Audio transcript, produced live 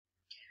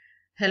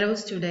Hello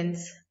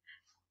students,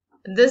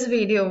 this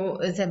video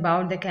is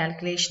about the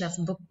calculation of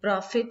book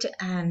profit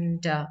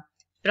and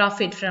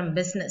profit from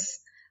business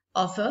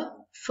of a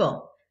firm.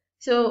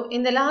 So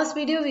in the last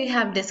video we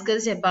have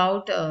discussed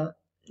about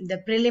the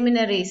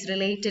preliminaries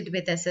related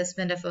with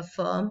assessment of a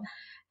firm,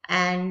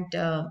 and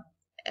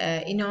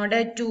in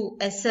order to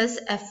assess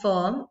a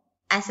firm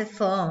as a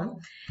firm,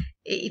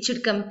 it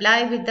should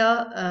comply with the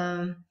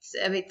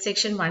with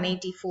section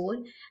 184,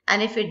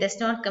 and if it does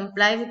not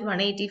comply with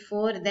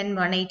 184, then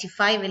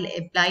 185 will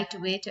apply to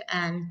it,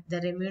 and the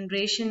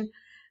remuneration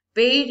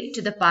paid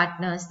to the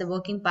partners, the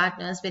working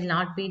partners, will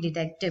not be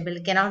deductible,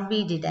 cannot be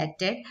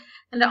deducted.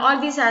 And all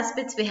these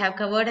aspects we have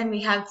covered, and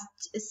we have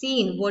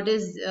seen what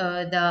is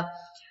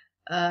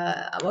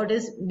what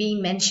is being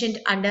mentioned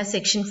under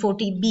section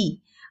 40B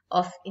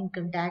of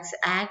Income Tax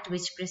Act,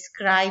 which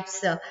prescribes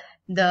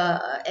the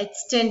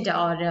extent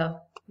or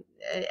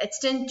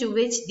extent to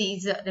which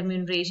these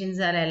remunerations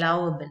are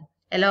allowable.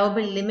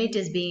 Allowable limit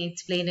is being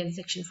explained in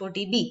section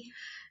 40B.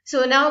 So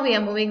now we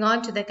are moving on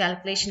to the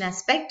calculation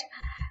aspect,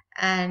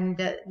 and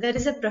there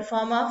is a pro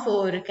forma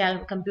for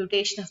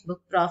computation of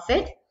book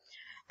profit,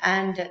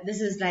 and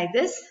this is like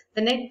this.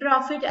 The net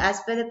profit as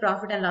per the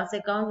profit and loss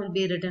account will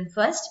be written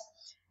first,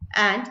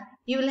 and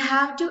you will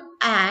have to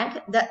add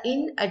the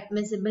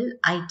inadmissible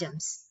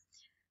items.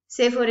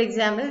 Say for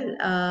example,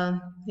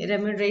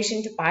 remuneration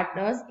to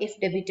partners if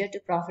debited to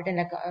profit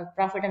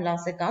and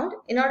loss account.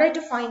 In order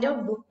to find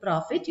out book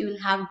profit, you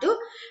will have to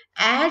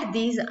add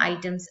these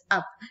items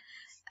up.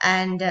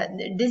 And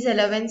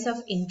disallowance of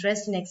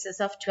interest in excess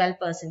of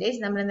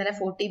 12%. നമ്മൾ ഇന്നലെ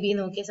 40B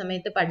നോക്കിയ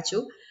സമയത്ത് പഠിച്ചു,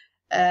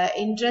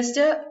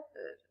 interest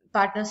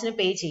പാർട്ട്നേഴ്സിന്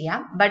പേ ചെയ്യാം,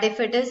 but if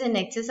it is in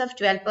excess of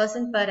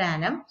 12% per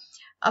annum,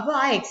 അപ്പോൾ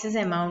ആ excess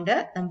amount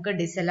നമുക്ക്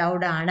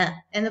disallowed ആണ്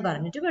എന്ന്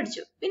പറഞ്ഞിട്ട്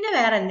പഠിച്ചു. പിന്നെ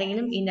വേറെ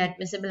എന്തെങ്കിലും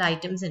ഇൻഅഡ്മിസിബിൾ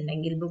ഐറ്റംസ്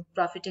ഉണ്ടെങ്കിൽ, ബുക്ക്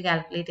പ്രോഫിറ്റ്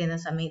കാൽക്കുലേറ്റ് ചെയ്യുന്ന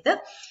സമയത്ത്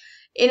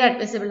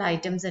ഇൻഅഡ്മിസിബിൾ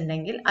ഐറ്റംസ്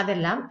ഉണ്ടെങ്കിൽ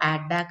അതെല്ലാം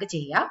ആഡ് ബാക്ക്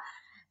ചെയ്യാം.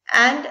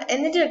 ആൻഡ്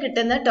എന്നിട്ട്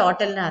കിട്ടുന്ന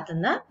ടോട്ടലിനകത്ത്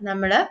നിന്ന്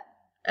നമ്മൾ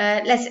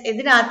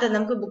ഇതിനകത്ത്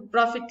നമുക്ക് ബുക്ക്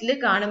പ്രോഫിറ്റിൽ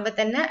കാണുമ്പോൾ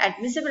തന്നെ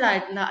അഡ്മിസിബിൾ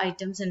ആയിട്ടുള്ള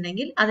ഐറ്റംസ്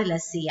ഉണ്ടെങ്കിൽ അത്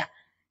ലെസ് ചെയ്യാം.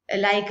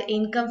 Like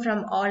income from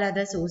all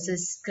other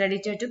sources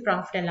credited to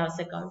profit and loss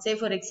account. Say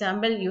for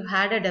example, you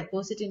had a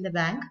deposit in the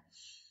bank.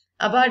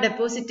 അപ്പോൾ ആ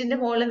ഡെപ്പോസിറ്റിന്റെ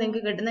മുകളിൽ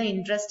നിങ്ങൾക്ക് കിട്ടുന്ന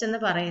ഇൻട്രസ്റ്റ് എന്ന്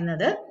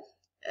പറയുന്നത്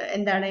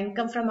എന്താണ്?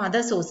 ഇൻകം ഫ്രം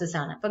അതർ സോഴ്സസ്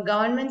ആണ്. അപ്പൊ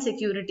ഗവൺമെന്റ്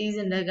സെക്യൂരിറ്റീസ്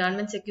ഉണ്ട്,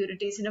 ഗവൺമെന്റ്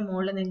സെക്യൂരിറ്റീസിന്റെ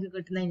മുകളിൽ നിങ്ങൾക്ക്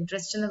കിട്ടുന്ന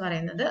ഇൻട്രസ്റ്റ് എന്ന്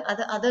പറയുന്നത്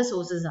അത് അതർ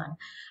സോഴ്സസ് ആണ്.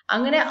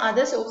 അങ്ങനെ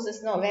അതർ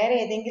സോഴ്സസിനോ വേറെ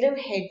ഏതെങ്കിലും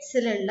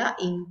ഹെഡ്സിലുള്ള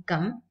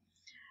ഇൻകം,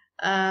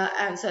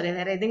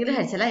 വേറെ ഏതെങ്കിലും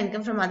ഹെഡ്സല്ല,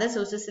 income from other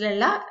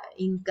സോഴ്സസിലുള്ള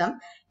income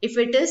if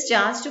it is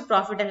charge to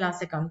profit and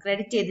loss account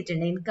credit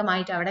ചെയ്തിട്ടുണ്ട്, ഇൻകം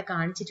ആയിട്ട് അവിടെ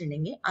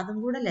കാണിച്ചിട്ടുണ്ടെങ്കിൽ അതും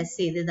കൂടെ ലെസ്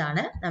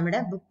ചെയ്തതാണ് നമ്മുടെ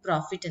ബുക്ക്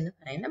പ്രോഫിറ്റ് എന്ന്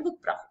പറയുന്ന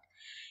ബുക്ക് പ്രോഫിറ്റ്.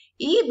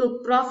 ഈ ബുക്ക്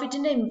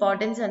പ്രോഫിറ്റിന്റെ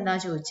ഇമ്പോർട്ടൻസ് എന്താ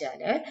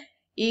ചോദിച്ചാല്,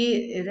 ഈ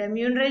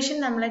റെമ്യൂണറേഷൻ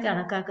നമ്മൾ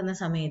കണക്കാക്കുന്ന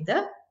സമയത്ത്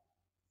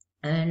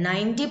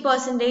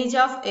 90%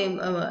 ഓഫ്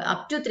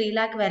അപ് ടു 3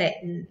 lakh വരെ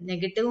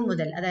നെഗറ്റീവ്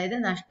മുതൽ, അതായത്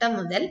നഷ്ടം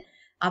മുതൽ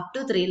അപ്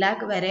ടു 3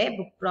 lakh വരെ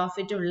ബുക്ക്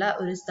പ്രോഫിറ്റ് ഉള്ള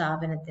ഒരു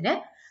സ്ഥാപനത്തിന്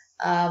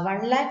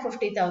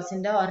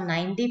 1,50,000 or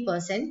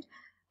 90%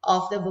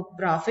 of the book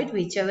profit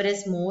which ever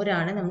is more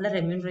ആണ് നമ്മൾ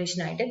റെമ്യൂണറേഷൻ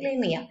ആയിട്ട്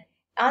ക്ലെയിം ചെയ്യാം.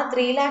 ആ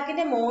 3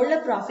 lakhന്റെ മുകളിൽ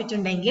പ്രോഫിറ്റ്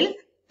ഉണ്ടെങ്കിൽ,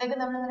 ഇതൊക്കെ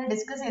നമ്മൾ ഇങ്ങനെ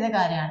ഡിസ്കസ് ചെയ്ത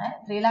കാര്യമാണ്,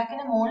 3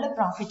 lakhന്റെ മുകളിൽ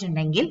പ്രോഫിറ്റ്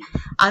ഉണ്ടെങ്കിൽ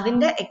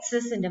അതിന്റെ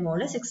എക്സസിന്റെ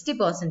മുകളിൽ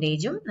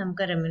 60%ഉം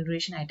നമുക്ക്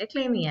റെമ്യൂണറേഷൻ ആയിട്ട്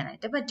ക്ലെയിം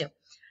ചെയ്യാനായിട്ട് പറ്റും.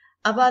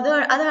 അപ്പൊ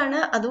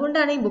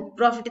അതുകൊണ്ടാണ് ഈ ബുക്ക്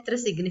പ്രോഫിറ്റ് ഇത്ര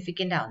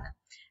സിഗ്നിഫിക്കന്റ് ആവുന്നത്.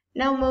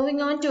 Now moving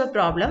on to a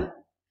problem.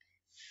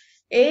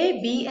 A,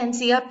 B and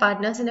C are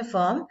partners in a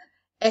firm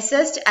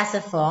assessed as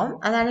a firm.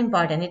 That's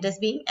important. It is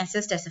being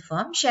assessed as a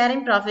firm,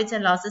 sharing profits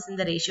and losses in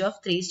the ratio of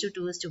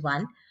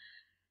 3:2:1.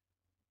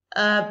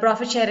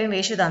 Profit sharing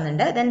ratio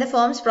thannuണ്ട്. Then the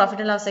firm's profit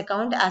and loss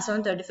account as on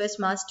 31st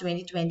March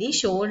 2020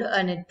 showed a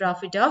net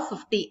profit of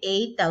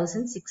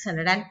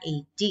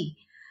 58,680.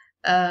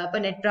 അപ്പോൾ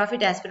net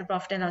profit as per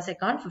profit and loss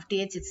account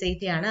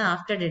 58,680 ആണ്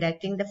after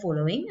deducting the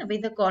following. അപ്പോൾ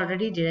ഇതൊക്കെ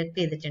already deduct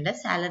ചെയ്തിട്ടുണ്ട്.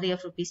 Salary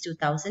of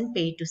 ₹2,000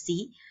 paid to C.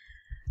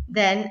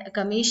 Then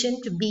commission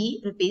to B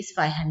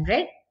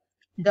 ₹500.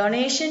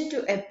 Donation to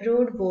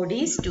approved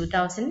bodies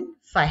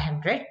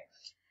 2,500.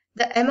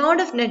 The amount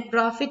of net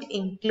profit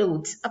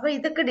includes, അപ്പോൾ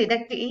ഇതൊക്കെ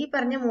deduct, ഈ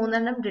പറഞ്ഞ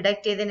മൂന്നെണ്ണം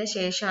deduct ചെയ്തതിന്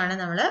ശേഷമാണ്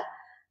നമ്മൾ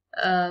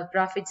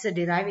പ്രോഫിറ്റ്സ്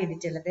ഡിറൈവ്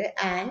ചെയ്തിട്ടുള്ളത്.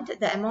 And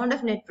the amount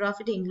of net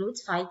profit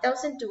includes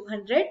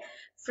 5,200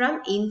 from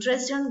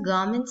interest on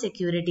government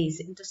securities.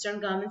 Interest on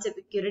government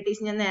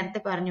securities ഞാൻ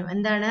നേരത്തെ പറഞ്ഞു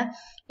എന്താണ്,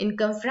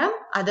 ഇൻകം ഫ്രം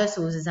അതർ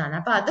സോഴ്സസ് ആണ്.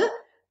 അപ്പൊ അത്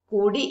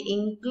കൂടി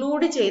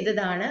ഇൻക്ലൂഡ്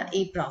ചെയ്തതാണ്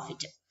ഈ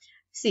profit.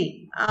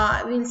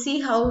 We'll see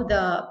how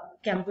the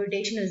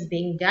computation is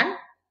being done.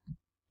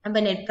 അപ്പൊ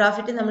നെറ്റ്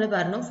പ്രോഫിറ്റ് നമ്മൾ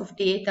പറഞ്ഞു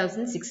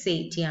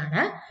 58,680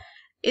 ആണ്.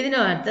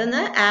 ഇതിനകത്ത്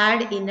നിന്ന്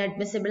ആഡ്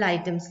ഇൻഅഡ്മിസിബിൾ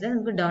ഐറ്റംസിൽ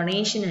നമുക്ക്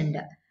ഡൊണേഷൻ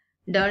ഉണ്ട്.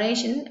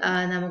 ഡൊണേഷൻ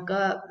നമുക്ക്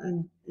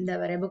എന്താ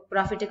പറയാ, ബുക്ക്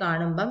പ്രോഫിറ്റ്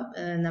കാണുമ്പം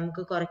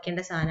നമുക്ക് കുറയ്ക്കേണ്ട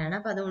സാധനമാണ്.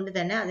 അപ്പൊ അതുകൊണ്ട്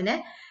തന്നെ അതിനെ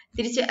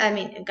തിരിച്ച്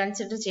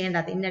കൺസിഡർ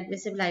ചെയ്യേണ്ടത്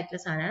ഇൻഅഡ്മിസിബിൾ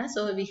ആയിട്ടുള്ള സാധനമാണ്.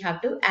 So we have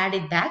to add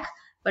it back.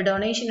 അപ്പൊ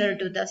ഡൊണേഷൻ ഒരു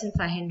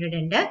 2,500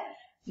 ഉണ്ട്.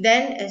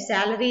 ദെൻ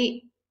സാലറി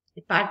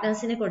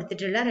പാർട്ട്നേഴ്സിന്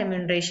കൊടുത്തിട്ടുള്ള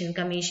റെമ്യൂണറേഷൻ,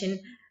 കമ്മീഷൻ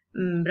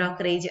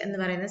ബ്രോക്കറേജ് എന്ന്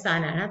പറയുന്ന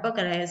സാധനമാണ്. അപ്പോൾ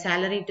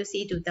salary two C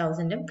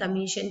 2000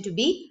 commission to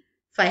B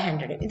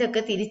 500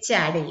 ഇതൊക്കെ തിരിച്ച്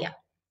ആഡ് ചെയ്യാം.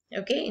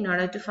 Okay, in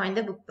order to find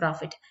the book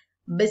profit.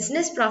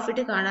 Business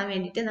profit കാണാൻ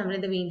വേണ്ടിയിട്ട് നമ്മൾ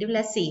ഇത് വീണ്ടും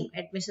ലെസ് ചെയ്യും.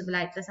 അഡ്മിസിബിൾ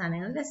ആയിട്ടുള്ള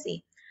സാധനങ്ങൾ ലെസ്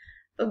ചെയ്യും.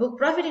 അപ്പോൾ ബുക്ക്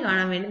പ്രോഫിറ്റ്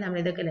കാണാൻ വേണ്ടി നമ്മൾ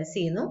ഇതൊക്കെ ലെസ്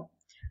ചെയ്യുന്നു,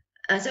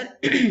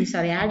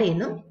 സോറി ആഡ്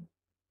ചെയ്യുന്നു.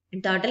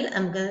 ടോട്ടൽ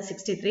നമുക്ക്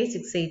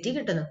 63,680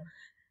 കിട്ടുന്നു.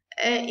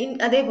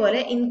 അതേപോലെ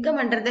income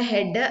under the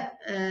head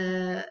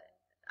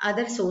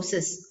other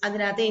sources,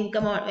 അതിനകത്ത്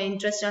income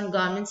interest on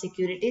government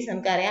securities,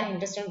 നമുക്കറിയാം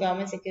ഇൻട്രസ്റ്റ് ഓൺ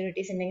ഗവൺമെന്റ്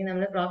സെക്യൂരിറ്റീസ് ഉണ്ടെങ്കിൽ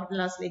നമ്മൾ പ്രോഫിറ്റ്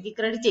ലോസിലേക്ക്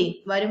ക്രെഡിറ്റ് ചെയ്യും,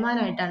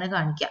 വരുമാനമായിട്ടാണ്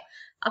കാണിക്കുക.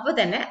 അപ്പോൾ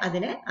തന്നെ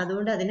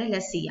അതുകൊണ്ട് അതിനെ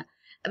ലെസ് ചെയ്യാം.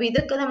 അപ്പൊ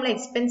ഇതൊക്കെ നമ്മൾ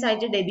എക്സ്പെൻസ്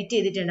ആയിട്ട് ഡെബിറ്റ്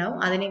ചെയ്തിട്ടുണ്ടാവും,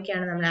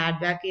 അതിനൊക്കെയാണ് നമ്മൾ ആഡ്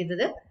ബാക്ക്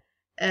ചെയ്തത്.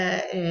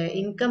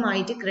 ഇൻകം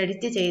ആയിട്ട്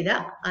ക്രെഡിറ്റ് ചെയ്ത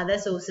അതർ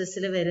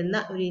സോഴ്സസിൽ വരുന്ന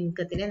ഒരു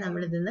ഇൻകത്തിനെ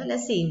നമ്മൾ ഇതിന്ന്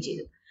ലെസ് ചെയ്യും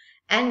ചെയ്തു.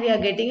 And we are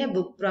getting A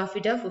book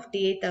profit of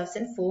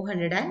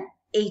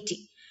 58,480.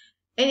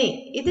 ഇനി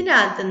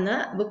ഇതിനകത്തുനിന്ന്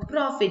ബുക്ക്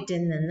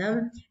പ്രോഫിറ്റിൽ നിന്ന്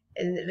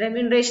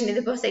റെമ്യൂണറേഷൻ,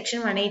 ഇതിപ്പോ സെക്ഷൻ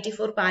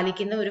 184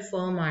 പാലിക്കുന്ന ഒരു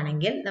ഫേം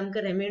ആണെങ്കിൽ നമുക്ക്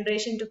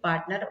റെമ്യൂണറേഷൻ ടു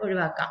പാർട്ട്ണർ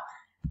ഒഴിവാക്കാം,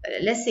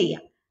 ലെസ്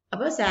ചെയ്യാം.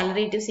 അപ്പോൾ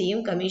സാലറി ടു സിയും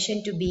കമ്മീഷൻ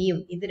ടു ബിയും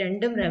ഇത്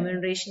രണ്ടും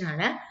റെമ്യൂണറേഷൻ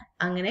ആണ്.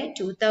 അങ്ങനെ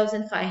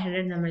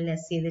 2,500 നമ്മൾ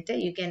ലെസ് ചെയ്തിട്ട്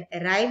you can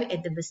arrive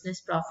at the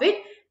business profit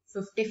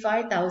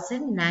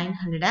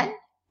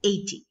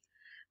 55,980.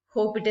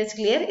 Hope it is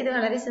clear. ഇത്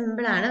വളരെ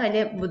സിമ്പിൾ ആണ്,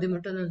 വലിയ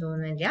ബുദ്ധിമുട്ടൊന്നും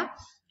തോന്നുന്നില്ല.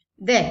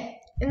 ദെൻ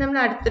നമ്മൾ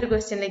അടുത്തൊരു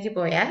ക്വസ്റ്റ്യനിലേക്ക്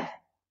പോയാൽ,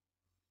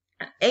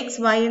 X,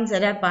 Y and Z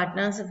are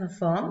partners of a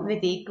firm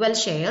with equal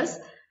shares.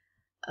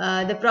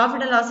 The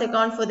profit and loss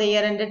account for the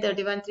year ended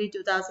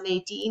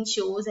 31/3/2018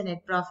 shows a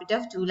net profit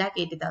of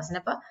 2,80,000.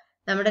 അപ്പോൾ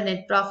നമ്മുടെ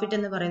നെറ്റ് പ്രോഫിറ്റ്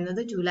എന്ന്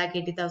പറയുന്നത്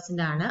 2,80,000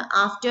 ആണ്.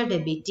 After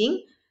debiting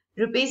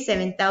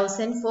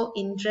 ₹7,000 four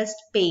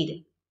interest paid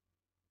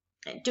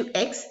to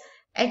X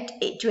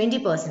at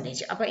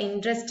 20%. അപ്പൊ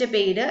interest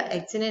paid,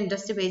 എക്സിന്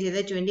interest പേ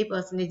ചെയ്ത്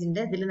 20%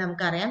 ഉണ്ട്. ഇതിൽ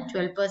നമുക്കറിയാം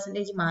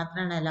 12%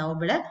 മാത്രമാണ്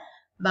അലൗബിള്,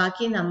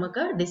 ബാക്കി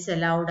നമുക്ക്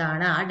ഡിസലൗഡ്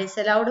ആണ്. ആ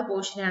ഡിസലൗഡ്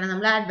പോർഷനാണ്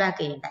നമ്മൾ ആഡ് ബാക്ക്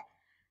ചെയ്യേണ്ടത്.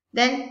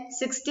 Then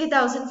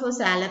 60,000 for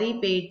salary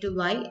paid to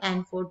Y and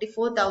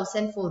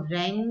 44,000 for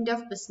rent of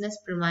business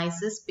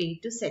premises paid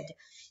to Z.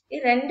 ഈ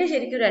രണ്ട്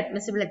ശരിക്കും ഒരു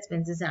അഡ്മിസിബിൾ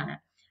എക്സ്പെൻസസ് ആണ്.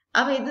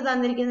 അപ്പൊ ഇത്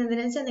തന്നിരിക്കുന്നത്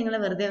എന്തിനാ വെച്ചാൽ നിങ്ങളെ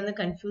വെറുതെ ഒന്ന്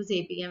കൺഫ്യൂസ്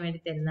ചെയ്യിപ്പിക്കാൻ വേണ്ടി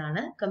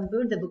തരുന്നതാണ്.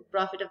 Compute the book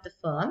profit of the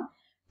firm.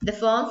 The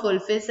firm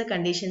fulfills the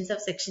conditions of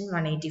section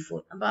 184.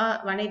 അപ്പൊ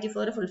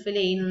 184 ഫുൾഫിൽ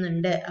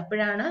ചെയ്യുന്നുണ്ട്,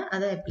 അപ്പോഴാണ്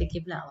അത്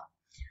അപ്ലിക്കബിൾ ആവുക.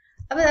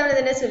 അപ്പൊ നമ്മൾ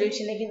ഇതിന്റെ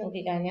സൊല്യൂഷനിലേക്ക്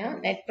നോക്കിക്കഴിഞ്ഞാൽ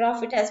net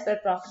profit as per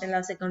profit and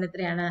loss account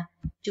എത്രയാണ്?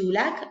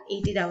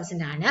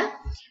 2,80,000 ആണ്.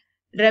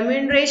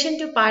 Remuneration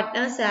to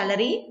partners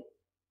salary,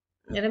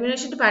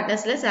 remuneration to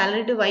പാർട്ട്നേഴ്സിൽ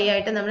salary two Y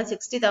ആയിട്ട് നമ്മൾ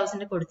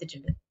 60,000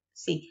 കൊടുത്തിട്ടുണ്ട്.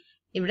 സി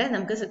ഇവിടെ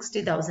നമുക്ക്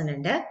 60,000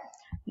 ഉണ്ട്.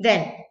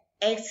 ദെൻ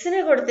എക്സിന്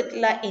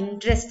കൊടുത്തിട്ടുള്ള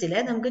ഇൻട്രസ്റ്റില്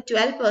നമുക്ക്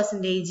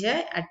 12%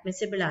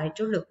 അഡ്മിസിബിൾ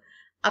ആയിട്ടുള്ളൂ.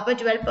 അപ്പൊ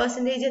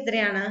 12%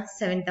 എത്രയാണ്?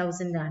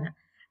 7,000 ആണ്.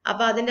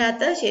 അപ്പൊ അതിൻ്റെ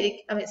അകത്ത്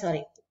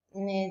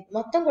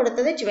മൊത്തം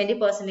കൊടുത്തത്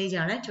 20%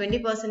 ആണ്.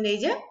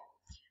 20%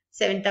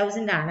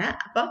 7,000 ആണ്.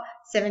 അപ്പൊ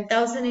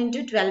 7,000 into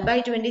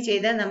 12/20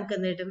 ചെയ്താൽ നമുക്ക്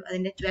എന്ത് കിട്ടും?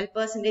 അതിന്റെ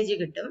 12%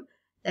 കിട്ടും.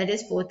 That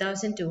is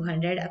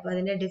 4,200. അപ്പൊ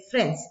അതിന്റെ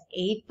ഡിഫറൻസ്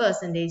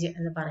 8%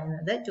 എന്ന്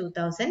പറയുന്നത്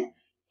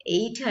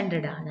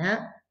 2,800 ആണ്.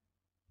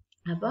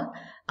 അപ്പൊ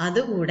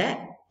അതുകൂടെ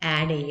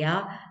ആഡ്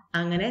ചെയ്യുക.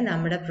 അങ്ങനെ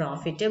നമ്മുടെ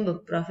പ്രോഫിറ്റ്,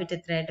 ബുക്ക് പ്രോഫിറ്റ്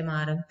എത്രയായിട്ട്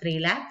മാറും?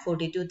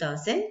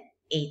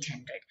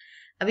 3,42,800.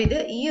 അപ്പൊ ഇത്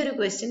ഈ ഒരു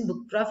ക്വസ്റ്റ്യൻ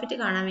ബുക്ക് പ്രോഫിറ്റ്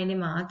കാണാൻ വേണ്ടി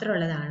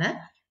മാത്രമുള്ളതാണ്.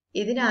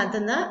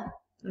 ഇതിനകത്തുനിന്ന്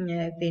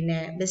പിന്നെ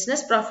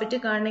ബിസിനസ് പ്രോഫിറ്റ്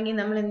കാണണമെങ്കിൽ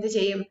നമ്മൾ എന്ത്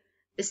ചെയ്യും?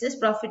 ബിസിനസ്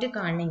പ്രോഫിറ്റ്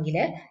കാണണമെങ്കിൽ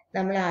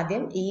നമ്മൾ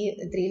ആദ്യം ഈ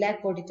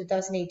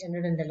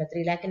 3,42,800 ഉണ്ടല്ലോ,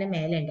 3 lakhന്റെ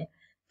മേലുണ്ട്,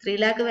 3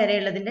 lakh വരെ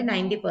ഉള്ളതിന്റെ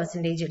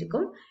 90%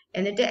 എടുക്കും.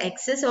 എന്നിട്ട്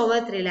എക്സസ് ഓവർ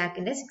 3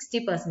 lakhന്റെ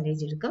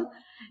 60% എടുക്കും.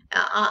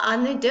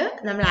 എന്നിട്ട്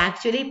നമ്മൾ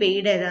ആക്ച്വലി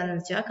പെയ്ഡ് ഏതാന്ന്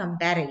വെച്ചാൽ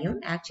കമ്പയർ ചെയ്യും.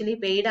 ആക്ച്വലി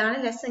പെയ്ഡ് ആണ്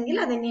ലെസ് എങ്കിൽ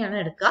അത് തന്നെയാണ്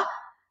എടുക്കുക.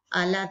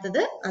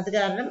 അല്ലാത്തത് അത്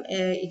കാരണം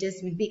it is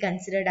will be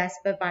considered as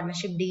per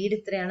partnership deed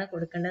ഇത്രയാണ്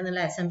കൊടുക്കേണ്ടത്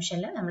എന്നുള്ള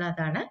അസംഷനിൽ നമ്മൾ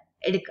അതാണ്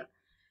എടുക്കുക.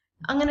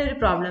 അങ്ങനെ ഒരു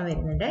പ്രോബ്ലം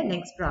വരുന്നുണ്ട്.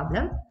 Next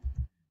problem,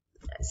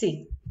 C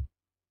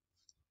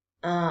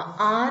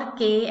R,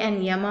 K and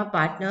M are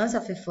partners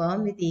of a firm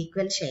with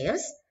equal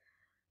shares.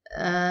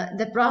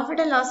 The profit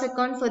and loss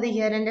account for the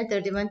year ended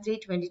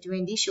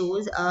 31/3/2020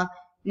 shows a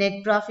net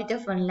profit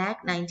of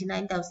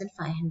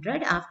 1,99,500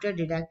 after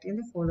deducting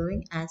the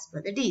following as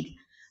per the deed.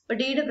 അപ്പോൾ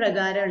deed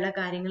പ്രകാരമുള്ള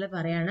കാര്യങ്ങൾ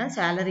പറയാണ്.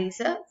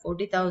 Salaries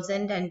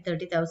 40,000 and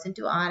 30,000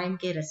 to R and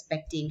K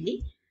respectively.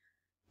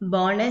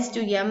 Bonus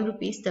to M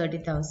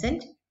 ₹30,000.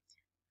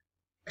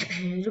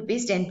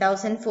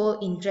 ₹10,000 for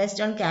interest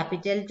on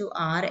capital to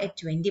R at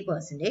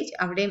 20%.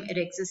 അവിടെയും ഒരു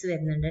excess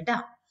വരുന്നുണ്ട് കേട്ടോ.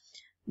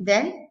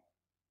 Then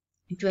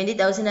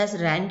 20,000 as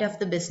rent of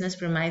the business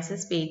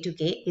premises paid to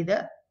K. ഇത്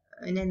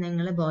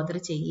നിങ്ങൾ ബോദർ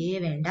ചെയ്യേ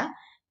വേണ്ട,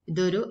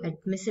 ഇതൊരു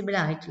അഡ്മിസിബിൾ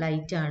ആയിട്ടുള്ള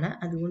ഐറ്റം ആണ്.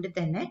 അതുകൊണ്ട്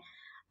തന്നെ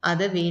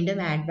അത് വീണ്ടും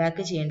ആഡ്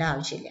ബാക്ക് ചെയ്യേണ്ട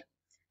ആവശ്യമില്ല.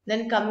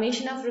 Then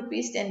commission of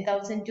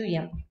 ₹10,000 to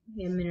M.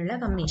 എമ്മിനുള്ള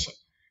commission.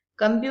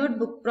 Compute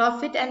book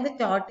profit and the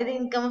total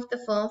income of the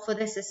firm for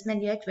the assessment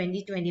year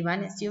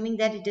 2021, assuming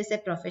that it is a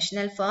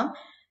professional firm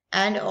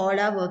and all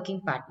are working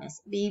partners.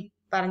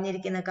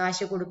 പറഞ്ഞിരിക്കുന്ന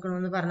കാശ്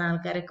കൊടുക്കണമെന്ന് പറഞ്ഞ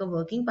ആൾക്കാരൊക്കെ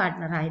working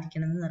partner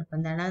ആയിരിക്കണം എന്ന്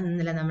നിർബന്ധമാണ്. അത്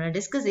ഇന്നലെ നമ്മൾ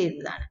ഡിസ്കസ്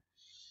ചെയ്തതാണ്.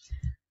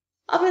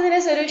 അപ്പൊ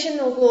ഇതിന്റെ സൊല്യൂഷൻ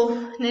നോക്കൂ.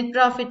 നെറ്റ്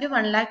പ്രോഫിറ്റ്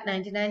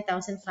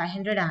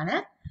 1,99,500 ആണ്.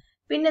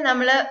 പിന്നെ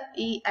നമ്മൾ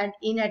ഈ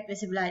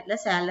ഇൻഅഡ്മിസിബിൾ ആയിട്ടുള്ള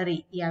സാലറി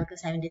ഇയാൾക്ക്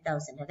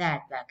 70,000 അത്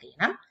ആഡ് ബാക്ക്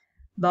ചെയ്യണം.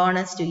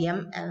 Bonus to M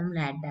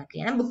add back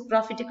ചെയ്യണം ബുക്ക്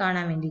പ്രോഫിറ്റ്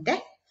കാണാൻ വേണ്ടിയിട്ട്.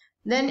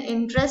 Then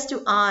interest to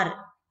R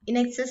in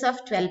excess of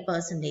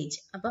 12%.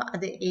 അപ്പൊ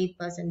അത്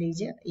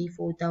 8% ഈ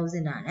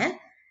 4,000 ആണ്.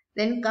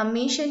 Then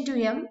commission to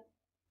M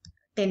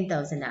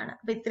 10,000 ആണ്.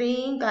 അപ്പൊ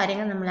ഇത്രയും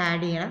കാര്യങ്ങൾ നമ്മൾ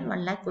ആഡ് ചെയ്യണം.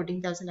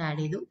 1,14,000 ആഡ്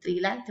ചെയ്തു.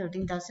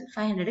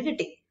 3,13,500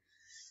 കിട്ടി.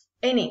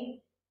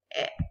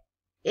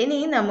 ഇനി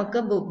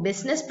നമുക്ക്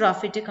ബിസിനസ്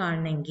പ്രോഫിറ്റ്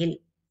കാണണമെങ്കിൽ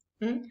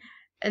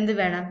എന്ത്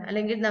വേണം?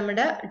 അല്ലെങ്കിൽ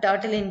നമ്മുടെ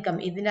ടോട്ടൽ ഇൻകം,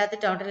 ഇതിൻ്റെ അകത്ത്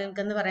ടോട്ടൽ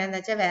ഇൻകം എന്ന് പറയാന്ന്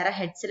വെച്ചാൽ വേറെ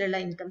ഹെഡ്സിലുള്ള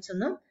ഇൻകംസ്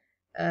ഒന്നും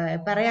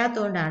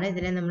പറയാത്തതുകൊണ്ടാണ്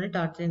ഇതിനെ നമ്മൾ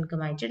ടോട്ടൽ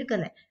ഇൻകം ആയിട്ട്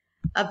എടുക്കുന്നത്.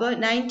 അപ്പോൾ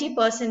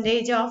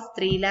 90% of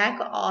 3 lakh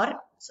or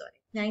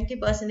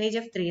 90%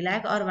 of 3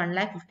 lakh or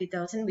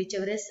 1,50,000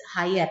 whichever is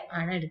higher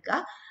ആണ് എടുക്കുക.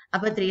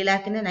 അപ്പൊ 3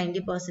 lakhന്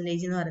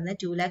 90% എന്ന് പറയുന്നത്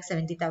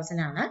 2,70,000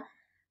 ആണ്.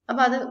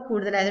 അപ്പൊ അത്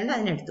കൂടുതലായതുകൊണ്ട്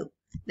അതിനെടുത്തു.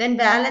 ദെൻ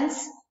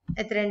ബാലൻസ്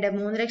എത്രയുണ്ട്?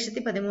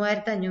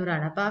 3,13,500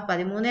 ആണ്. അപ്പൊ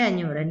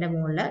 13,500ന്റെ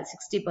മുകളിൽ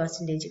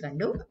 60%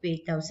 കണ്ടു.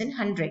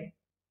 8,100.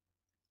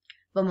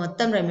 അപ്പൊ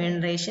മൊത്തം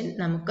റെമ്യൂണറേഷൻ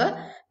നമുക്ക്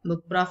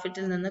ബുക്ക്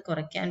പ്രോഫിറ്റിൽ നിന്ന്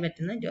കുറയ്ക്കാൻ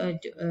പറ്റുന്ന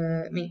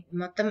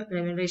മൊത്തം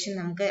റെമ്യൂണറേഷൻ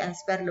നമുക്ക്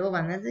ആസ് പെർ ലോ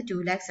വന്നത്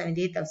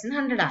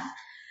 2,78,100 ആണ്.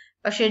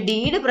 പക്ഷെ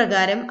ഡീഡ്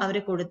പ്രകാരം അവർ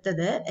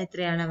കൊടുത്തത്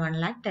എത്രയാണ്?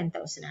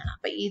 1,10,000 ആണ്.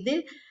 അപ്പൊ ഇത്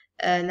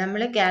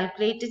നമ്മൾ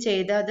കാൽക്കുലേറ്റ്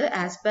ചെയ്തത്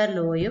as per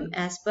ലോയും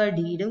as per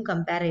ഡീഡും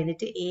compare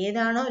ചെയ്തിട്ട്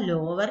ഏതാണോ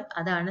ലോവർ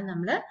അതാണ്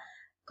നമ്മൾ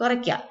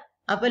കുറയ്ക്കുക.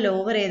 അപ്പൊ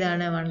ലോവർ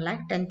ഏതാണ്?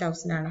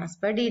 1,10,000 ആണ്. ആസ്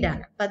പെർ ഡീഡ്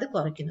ആണ്. അപ്പൊ അത്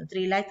കുറയ്ക്കുന്നു.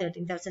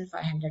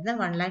 3,13,500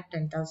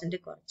 1,10,000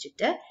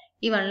 കുറച്ചിട്ട്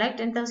ഈ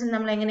 1,10,000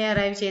 നമ്മൾ എങ്ങനെയാണ്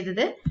അറൈവ്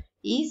ചെയ്തത്?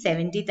 ഈ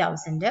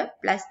 70,000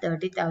 plus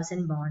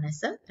 30,000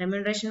 bonus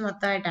remuneration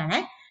മൊത്തമായിട്ടാണ്.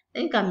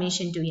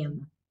 Commission to M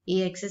ഈ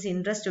എക്സസ്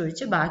ഇൻട്രസ്റ്റ്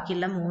ഒഴിച്ച്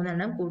ബാക്കിയുള്ള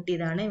 3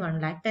 കൂട്ടിയതാണ്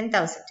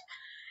 1,10,000.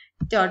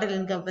 ടോട്ടൽ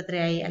ഇൻകം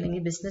എത്രയായി?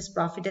 അല്ലെങ്കിൽ ബിസിനസ്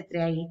പ്രോഫിറ്റ്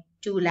എത്രയായി?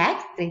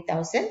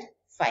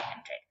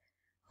 2,03,500.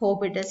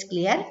 Hope it is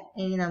clear.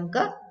 ഇനി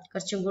നമുക്ക്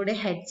കുറച്ചും കൂടി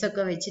ഹെഡ്സ്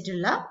ഒക്കെ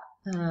വെച്ചിട്ടുള്ള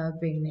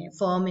പിന്നെ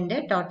ഫേമിന്റെ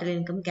ടോട്ടൽ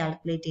ഇൻകം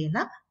കാൽക്കുലേറ്റ്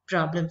ചെയ്യുന്ന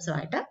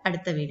പ്രോബ്ലംസുമായിട്ട്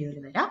അടുത്ത വീഡിയോയിൽ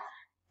വരാം.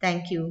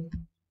 Thank you.